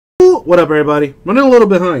What up, everybody? Running a little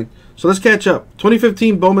behind, so let's catch up.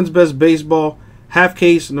 2015 Bowman's Best Baseball, half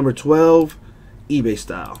case, number 12, eBay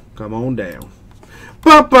style. Come on down.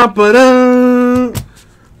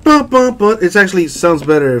 It actually sounds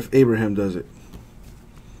better if Abraham does it.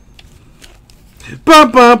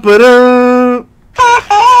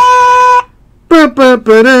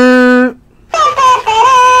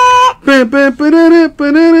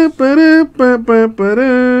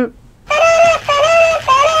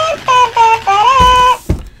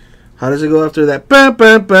 How does it go after that?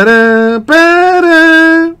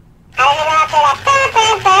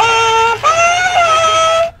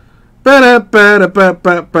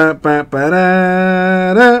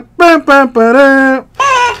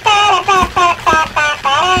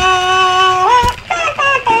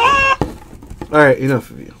 Alright, enough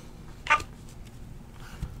of you.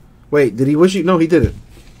 Wait, did he wish you? No, he didn't.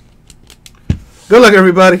 Good luck,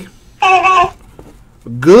 everybody.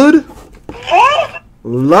 Good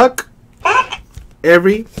luck,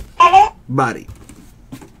 everybody.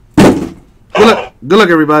 Good luck,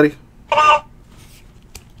 everybody.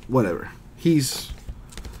 Whatever. He's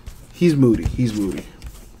moody. He's moody.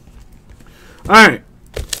 All right,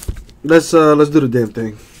 let's do the damn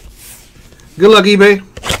thing. Good luck, eBay.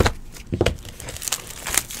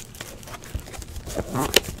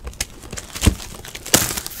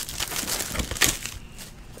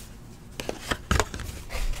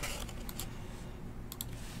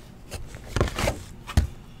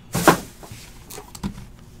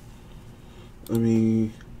 Let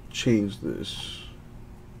me change this.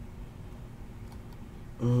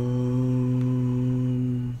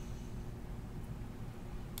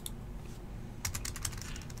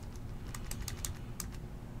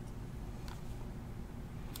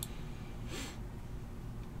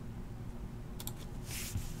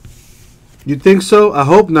 You think so? I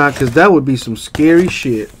hope not, because that would be some scary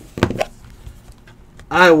shit.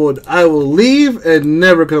 I will leave and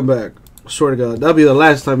never come back. Swear to God, that'll be the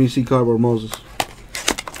last time you see Cardboard Moses.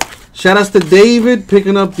 Shout outs to David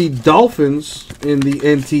picking up the Dolphins in the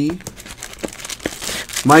NT.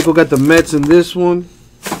 Michael got the Mets in this one.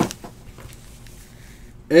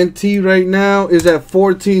 NT right now is at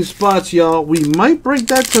 14 spots, y'all. We might break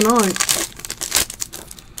that tonight.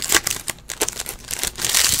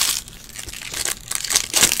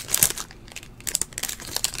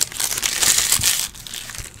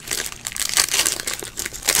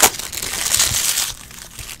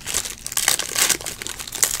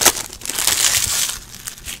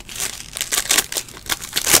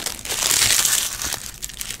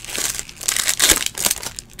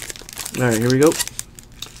 All right, here we go.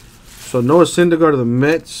 So Noah Syndergaard of the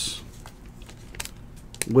Mets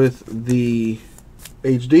with the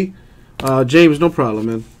HD. James, no problem,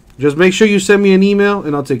 man. Just make sure you send me an email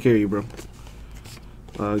and I'll take care of you, bro.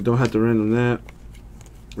 Don't have to random that.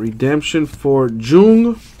 Redemption for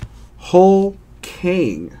Jung Ho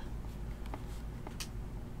Kang.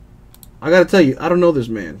 I gotta tell you, I don't know this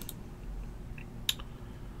man.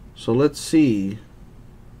 So let's see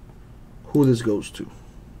who this goes to.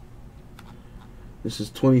 This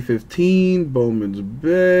is 2015, Bowman's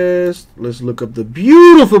Best. Let's look up the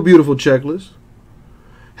beautiful, beautiful checklist.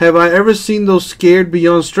 Have I ever seen those Scared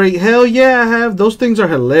Beyond Straight? Hell yeah, I have. Those things are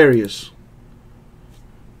hilarious.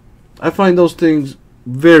 I find those things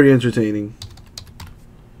very entertaining.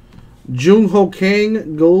 Jung Ho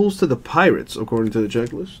Kang goes to the Pirates, according to the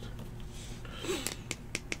checklist.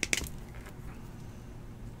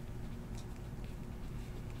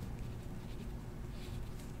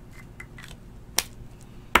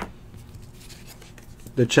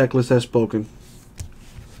 The checklist has spoken.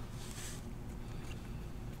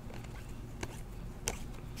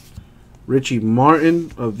 Richie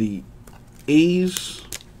Martin of the A's.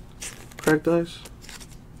 Cracked Eyes.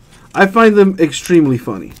 I find them extremely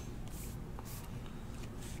funny.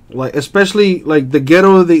 Like, especially like the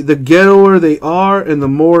ghettoer they are, and the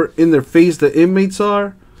more in their face the inmates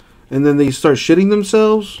are, and then they start shitting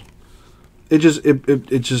themselves. It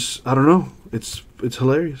just I don't know. It's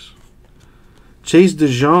hilarious. Chase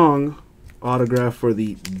DeJong autograph for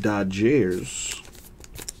the Dodgers.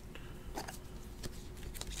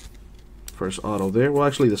 First auto there. Well,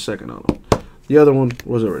 actually the second auto. The other one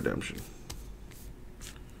was a redemption.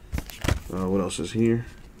 What else is here?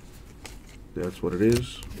 That's what it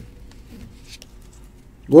is.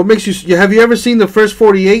 What makes you... Have you ever seen the first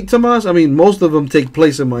 48, Tomas? I mean, most of them take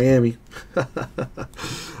place in Miami.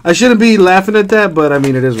 I shouldn't be laughing at that, but I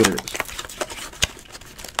mean, it is what it is.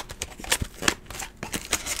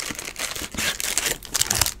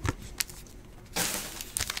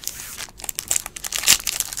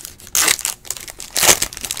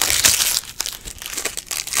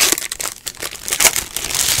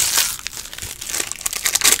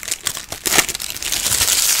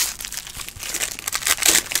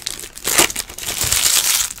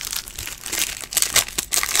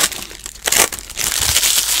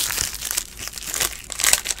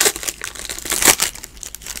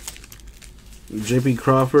 J.P.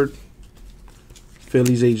 Crawford.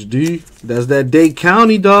 Phillies HD. That's that Dade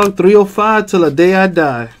County, dog. 305 till the day I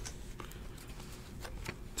die.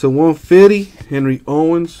 To 150. Henry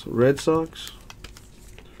Owens, Red Sox.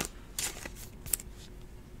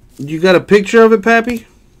 You got a picture of it, Pappy?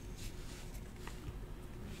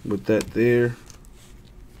 With that there.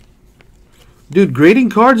 Dude, grading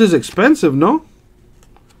cards is expensive, no?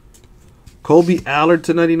 Colby Allard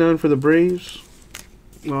to 99 for the Braves.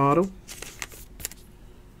 Auto.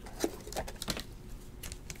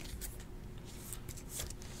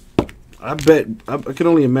 I bet, I can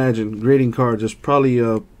only imagine, grading cards is probably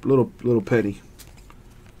a little petty.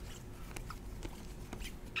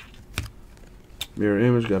 Mirror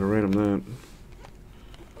image, gotta random that.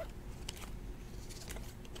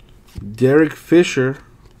 Derek Fisher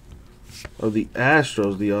of the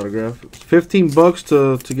Astros, the autograph.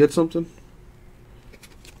 $15 to get something.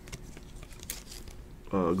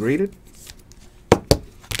 Graded.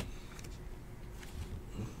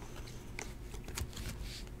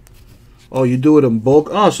 Oh, you do it in bulk.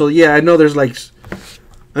 Oh, so yeah, I know there's like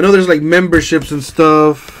memberships and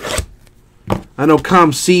stuff. I know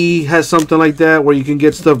ComC has something like that where you can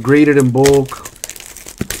get stuff graded in bulk.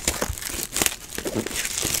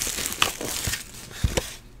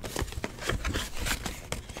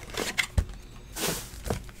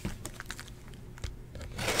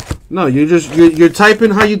 No, you're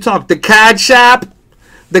typing how you talk. The CAD shop.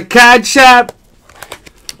 The CAD shop.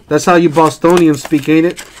 That's how you Bostonians speak, ain't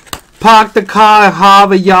it? Park the car and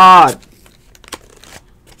have a yard.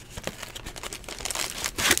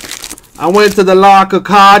 I went to the locker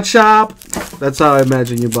card shop. That's how I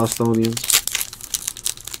imagine you Bostonians.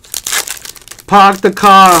 Park the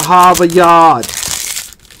car and have a yard.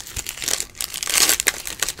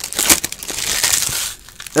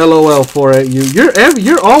 LOL for it.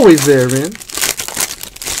 You're always there, man.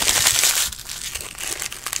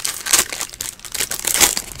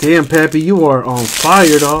 Damn, Pappy, you are on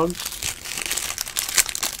fire, dog.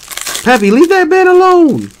 Pappy, leave that man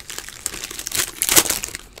alone.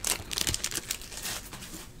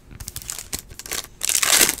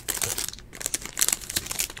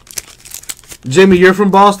 Jimmy, you're from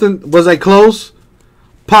Boston. Was I close?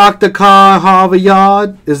 Park the car, have a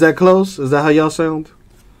yard. Is that close? Is that how y'all sound?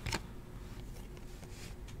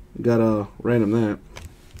 Gotta random that.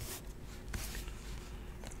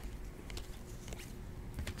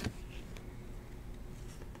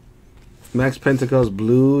 Max Pentecost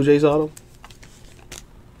Blue Jays auto.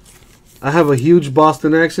 I have a huge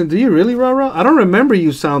Boston accent. Do you really, Rara? I don't remember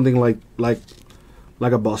you sounding like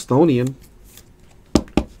a Bostonian.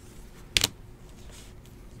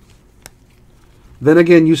 Then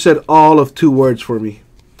again, you said all of 2 words for me.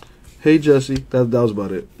 Hey Jesse, that was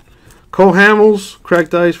about it. Cole Hamels,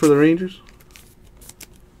 cracked ice for the Rangers.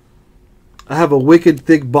 I have a wicked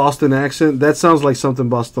thick Boston accent. That sounds like something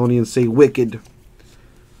Bostonians say, wicked.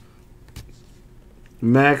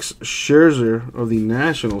 Max Scherzer of the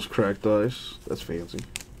Nationals, cracked ice. That's fancy.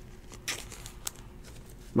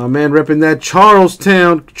 My man repping that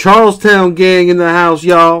Charlestown gang in the house,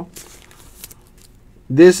 y'all.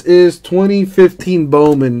 This is 2015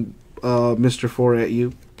 Bowman, Mr. 4 at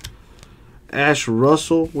you. Ash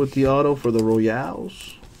Russell with the auto for the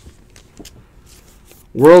Royals.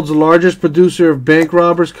 World's largest producer of bank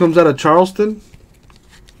robbers comes out of Charleston.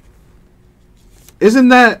 Isn't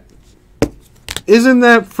that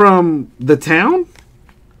from the town?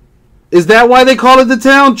 Is that why they call it the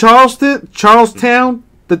town? Charlestown,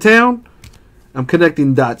 the town? I'm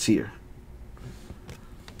connecting dots here.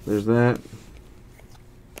 There's that.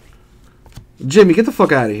 Jimmy, get the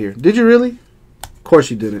fuck out of here. Did you really? Of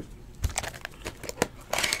course you didn't.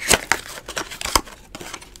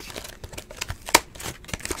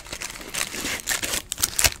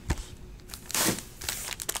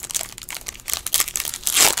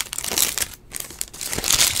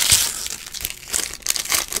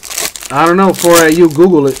 I don't know, for you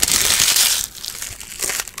Google it.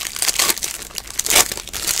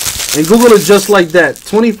 And Google it just like that.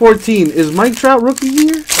 2014, is Mike Trout rookie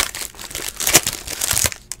year?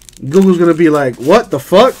 Google's gonna be like, what the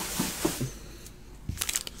fuck?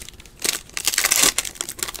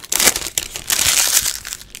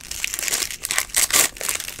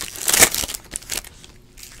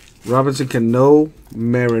 Robinson Cano,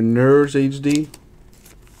 Mariners HD.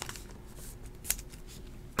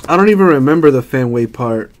 I don't even remember the Fenway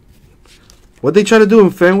part. What they try to do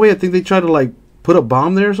in Fenway? I think they try to like put a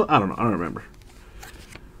bomb there or something. I don't know. I don't remember.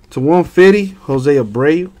 To 150, Jose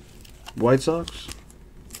Abreu, White Sox.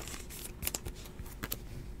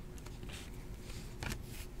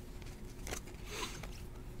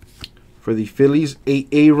 For the Phillies, a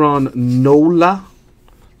Aaron Nola.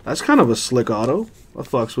 That's kind of a slick auto. I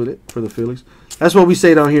fucks with it for the Phillies. That's what we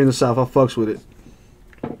say down here in the South. I fucks with it.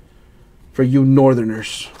 For you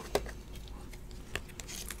Northerners.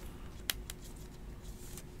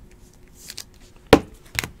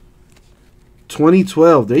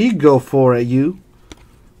 $20.12. There you go for it, you.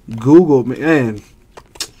 Google, man.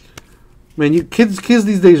 Man, you kids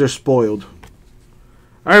these days are spoiled.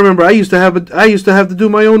 I remember I used to have to do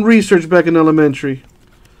my own research back in elementary.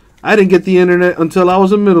 I didn't get the internet until I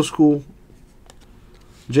was in middle school.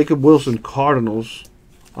 Jacob Wilson, Cardinals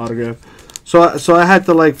autograph. So I had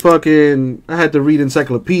to I had to read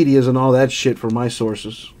encyclopedias and all that shit for my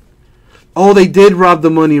sources. Oh, they did rob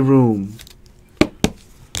the money room.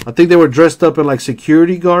 I think they were dressed up in like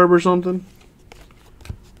security garb or something.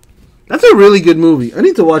 That's a really good movie. I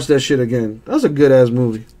need to watch that shit again. That was a good ass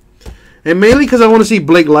movie. And mainly because I want to see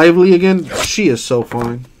Blake Lively again. She is so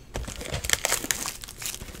fine.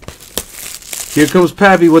 Here comes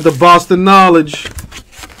Pappy with the Boston knowledge.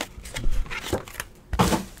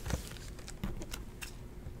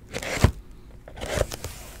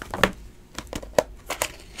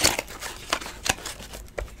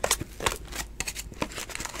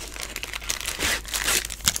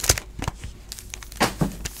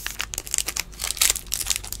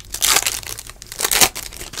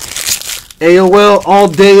 AOL all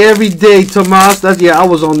day, every day, Tomas. Yeah, I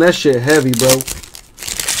was on that shit heavy, bro.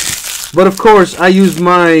 But of course, I used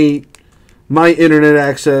my internet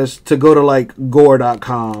access to go to like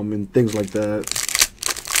gore.com and things like that.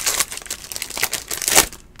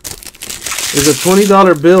 Is a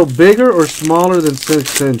 $20 bill bigger or smaller than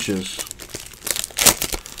 6 inches?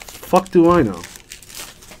 Fuck do I know?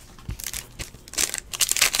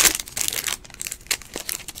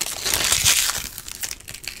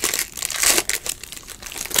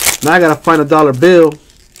 Now I gotta find a dollar bill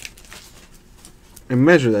and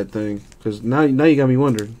measure that thing, because now you got me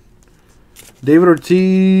wondering. David Ortiz,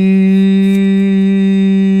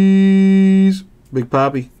 Big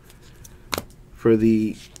Papi for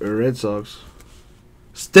the Red Sox.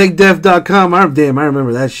 SteakDef.com. Damn, I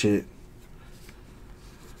remember that shit.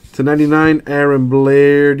 /99 Aaron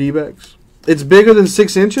Blair D-backs. It's bigger than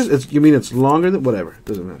 6 inches. You mean it's longer than whatever?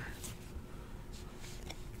 Doesn't matter.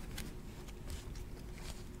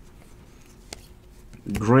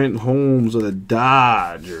 Grant Holmes of the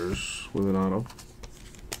Dodgers with an auto.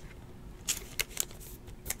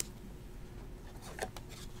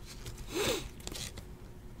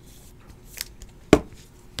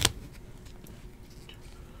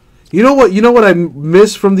 You know what? You know what I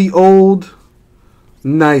miss from the old.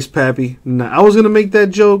 Nice, Pappy. I was gonna make that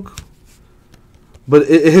joke, but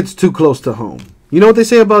it hits too close to home. You know what they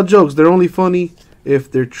say about jokes? They're only funny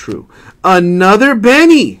if they're true. Another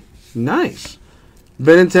Benny. Nice.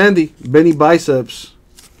 Benintendi, Benny Biceps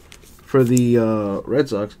for the Red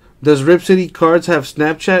Sox. Does Rip City Cards have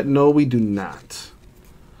Snapchat? No, we do not.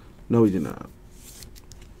 No, we do not.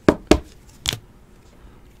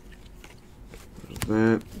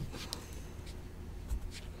 There's that.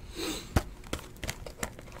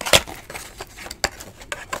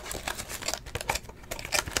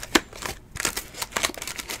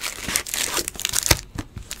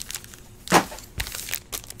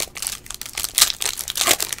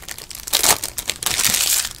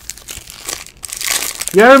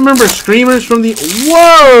 Yeah, I remember Screamers from the...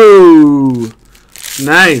 Whoa!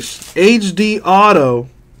 Nice. HD Auto.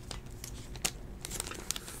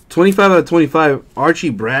 25 out of 25. Archie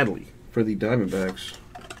Bradley for the Diamondbacks.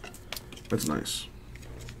 That's nice.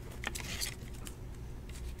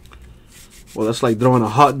 Well, that's like throwing a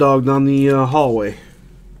hot dog down the hallway.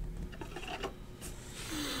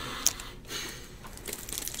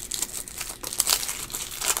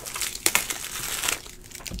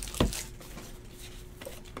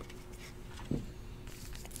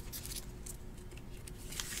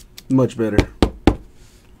 Much better.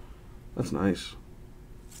 That's nice.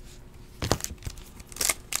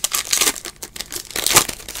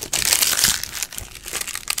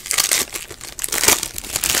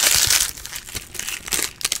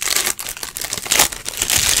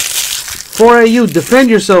 For you, defend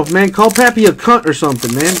yourself, man. Call Pappy a cunt or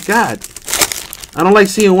something, man. God. I don't like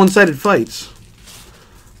seeing one-sided fights.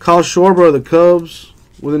 Kyle Schwarber of the Cubs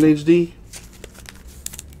with an HD.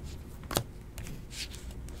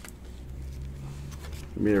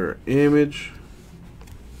 Mirror image.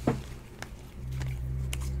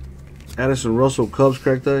 Addison Russell, Cubs,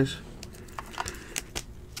 cracked ice.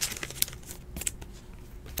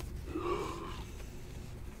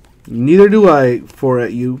 Neither do I, for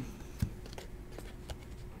at you.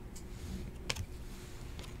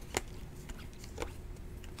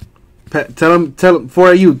 Tell him,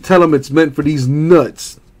 for you, tell him it's meant for these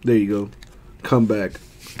nuts. There you go. Come back.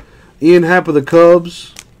 Ian Happ of the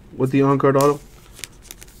Cubs with the on-card auto.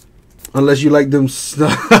 Unless you like them.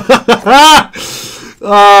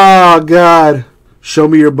 Oh, God. Show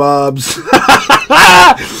me your bobs.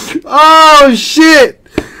 Oh, shit.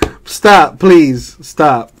 Stop, please.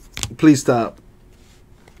 Stop. Please stop.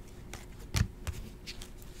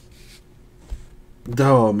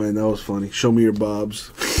 Oh, man, that was funny. Show me your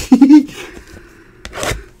bobs.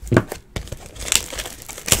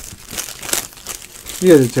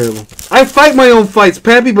 You guys are terrible. I fight my own fights,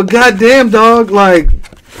 Pappy, but goddamn, dog, like,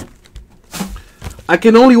 I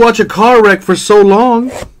can only watch a car wreck for so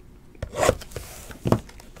long.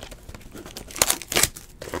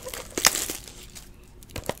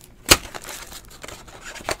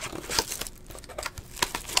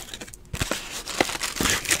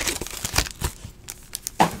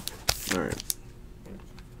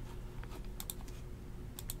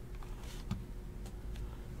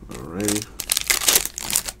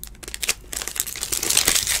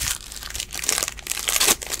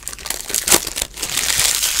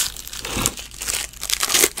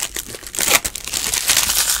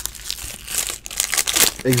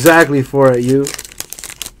 Exactly for it, you.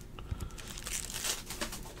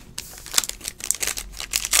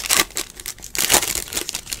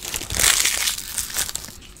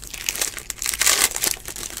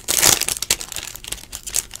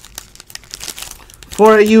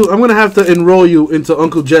 For it, you. I'm gonna have to enroll you into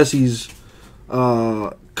Uncle Jesse's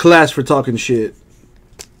class for talking shit.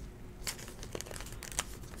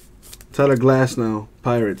 Tyler Glasnow,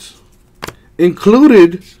 Pirates.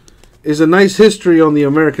 Included is a nice history on the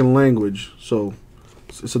American language. So,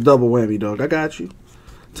 it's a double whammy, dog. I got you.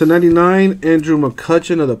 To 99, Andrew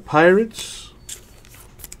McCutchen of the Pirates.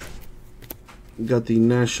 Got the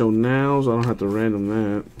Nationals. I don't have to random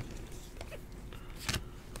that.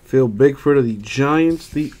 Phil Bigford of the Giants.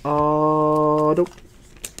 The auto.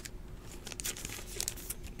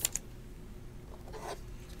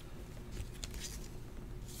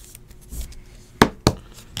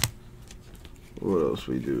 What else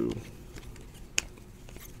we do?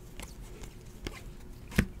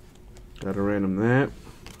 Gotta random that.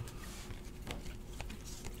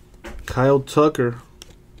 Kyle Tucker,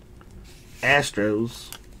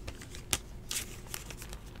 Astros.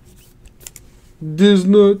 Diz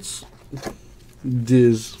nuts.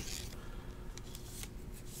 Diz.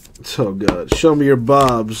 Oh God. Show me your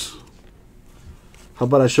bobs. How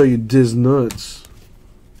about I show you Diz nuts?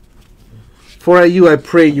 For you, I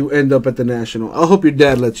pray you end up at the National. I hope your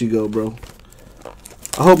dad lets you go, bro.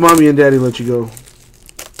 I hope mommy and daddy let you go.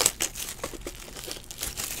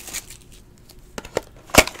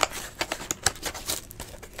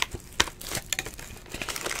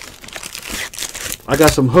 I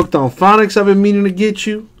got some Hooked on Phonics I've been meaning to get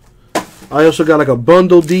you. I also got like a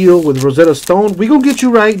bundle deal with Rosetta Stone. We gonna get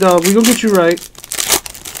you right, dog. We gonna get you right.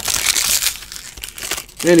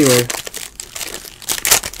 Anyway.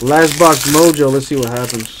 Last box mojo. Let's see what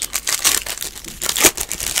happens.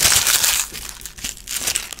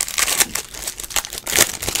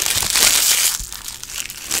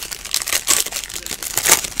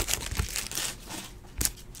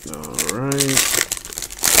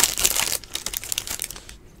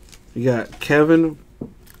 You got Kevin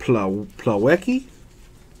Plawecki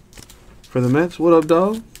for the Mets. What up,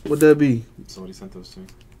 dog? What'd that be? Somebody sent those to me.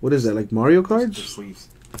 What is that, like Mario cards? They're sleeves.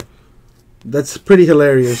 That's pretty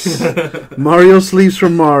hilarious. Mario sleeves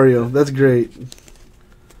from Mario. That's great.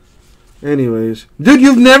 Anyways. Dude,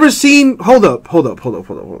 you've never seen... Hold up.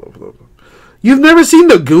 You've never seen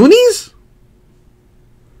The Goonies?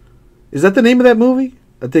 Is that the name of that movie?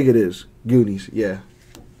 I think it is. Goonies, yeah.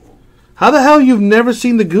 How the hell you've never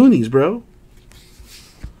seen The Goonies, bro?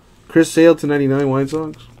 Chris Sale to 99 White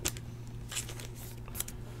Sox.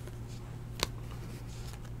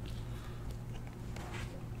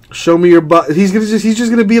 Show me your bob. He's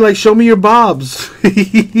just gonna be like, show me your bobs.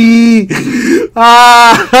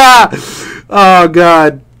 Oh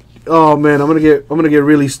God. Oh man, I'm gonna get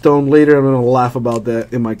really stoned later. I'm gonna laugh about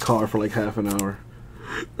that in my car for like half an hour.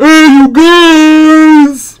 Hey, you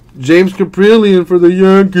guys! James Caprillion for the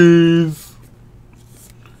Yankees.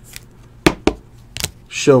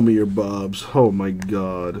 Show me your bobs. Oh my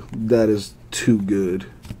God, that is too good.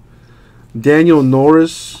 Daniel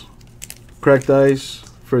Norris, cracked ice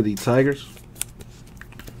for the Tigers.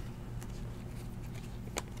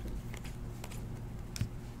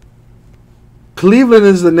 Cleveland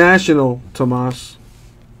is the National, Tomas.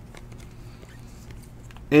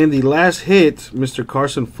 And the last hit, Mr.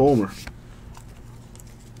 Carson Fulmer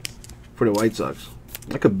for the White Sox.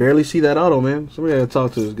 I could barely see that auto, man. Somebody gotta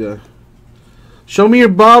talk to this guy. Show me your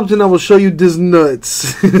bobs and I will show you this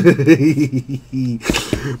nuts.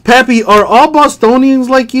 Pappy, are all Bostonians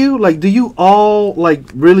like you? Like, do you all, like,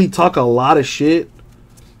 really talk a lot of shit?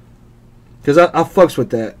 Because I fucks with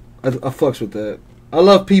that. I fucks with that. I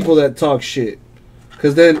love people that talk shit.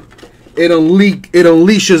 Because then it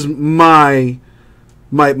unleashes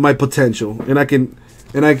my potential. And I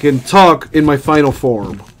can talk in my final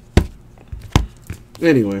form.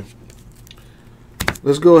 Anyway.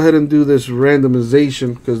 Let's go ahead and do this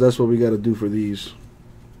randomization, because that's what we got to do for these.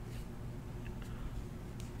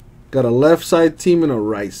 Got a left side team and a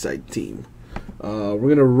right side team. We're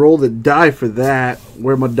going to roll the die for that.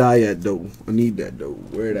 Where my die at, though? I need that, though.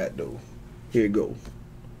 Where that, though? Here you go.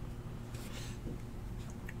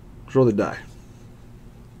 Let's roll the die.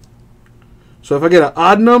 So if I get an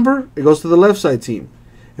odd number, it goes to the left side team.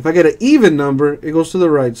 If I get an even number, it goes to the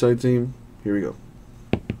right side team. Here we go.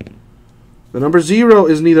 The number 0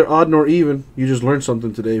 is neither odd nor even. You just learned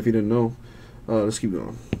something today if you didn't know. Let's keep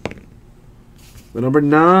going. The number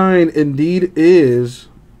 9 indeed is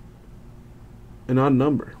an odd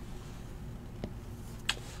number.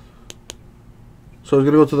 So it's going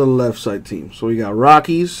to go to the left side team. So we got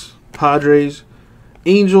Rockies, Padres,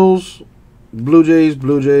 Angels, Blue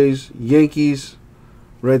Jays, Yankees,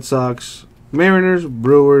 Red Sox, Mariners,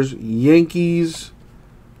 Brewers, Yankees,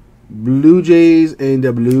 Blue Jays, and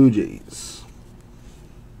the Blue Jays.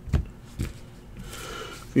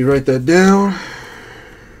 You write that down.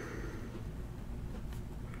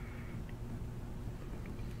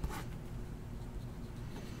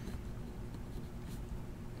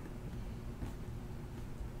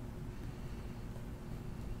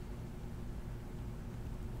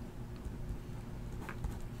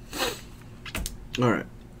 All right.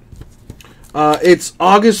 It's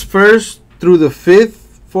August 1st through the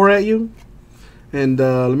 5th for at you. And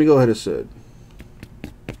let me go ahead and say it.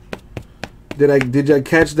 Did I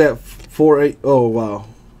catch that 4-8? Oh wow.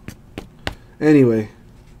 Anyway,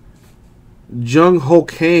 Jung Ho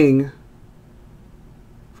Kang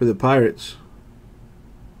for the Pirates.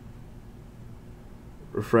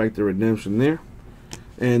 Refractor Redemption there.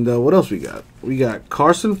 And what else we got? We got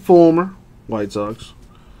Carson Fulmer, White Sox.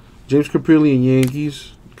 James Caprillion,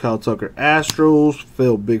 Yankees. Kyle Tucker, Astros.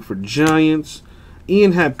 Phil Bigford, Giants.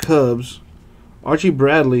 Ian Happ, Cubs. Archie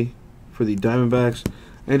Bradley for the Diamondbacks.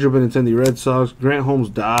 Andrew Benintendi, Red Sox. Grant Holmes,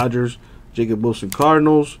 Dodgers. Jacob Wilson,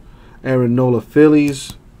 Cardinals. Aaron Nola,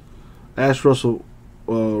 Phillies. Ash Russell,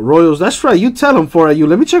 Royals. That's right. You tell him for you.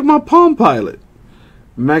 Let me check my Palm Pilot.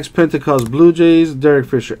 Max Pentecost, Blue Jays. Derek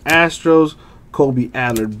Fisher, Astros. Colby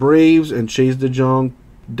Adler, Braves. And Chase DeJong,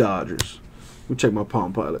 Dodgers. Let me check my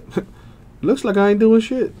Palm Pilot. Looks like I ain't doing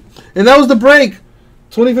shit. And that was the break.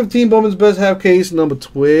 2015 Bowman's Best Half Case, number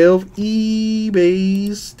 12.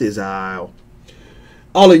 eBay Style.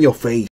 All in your face.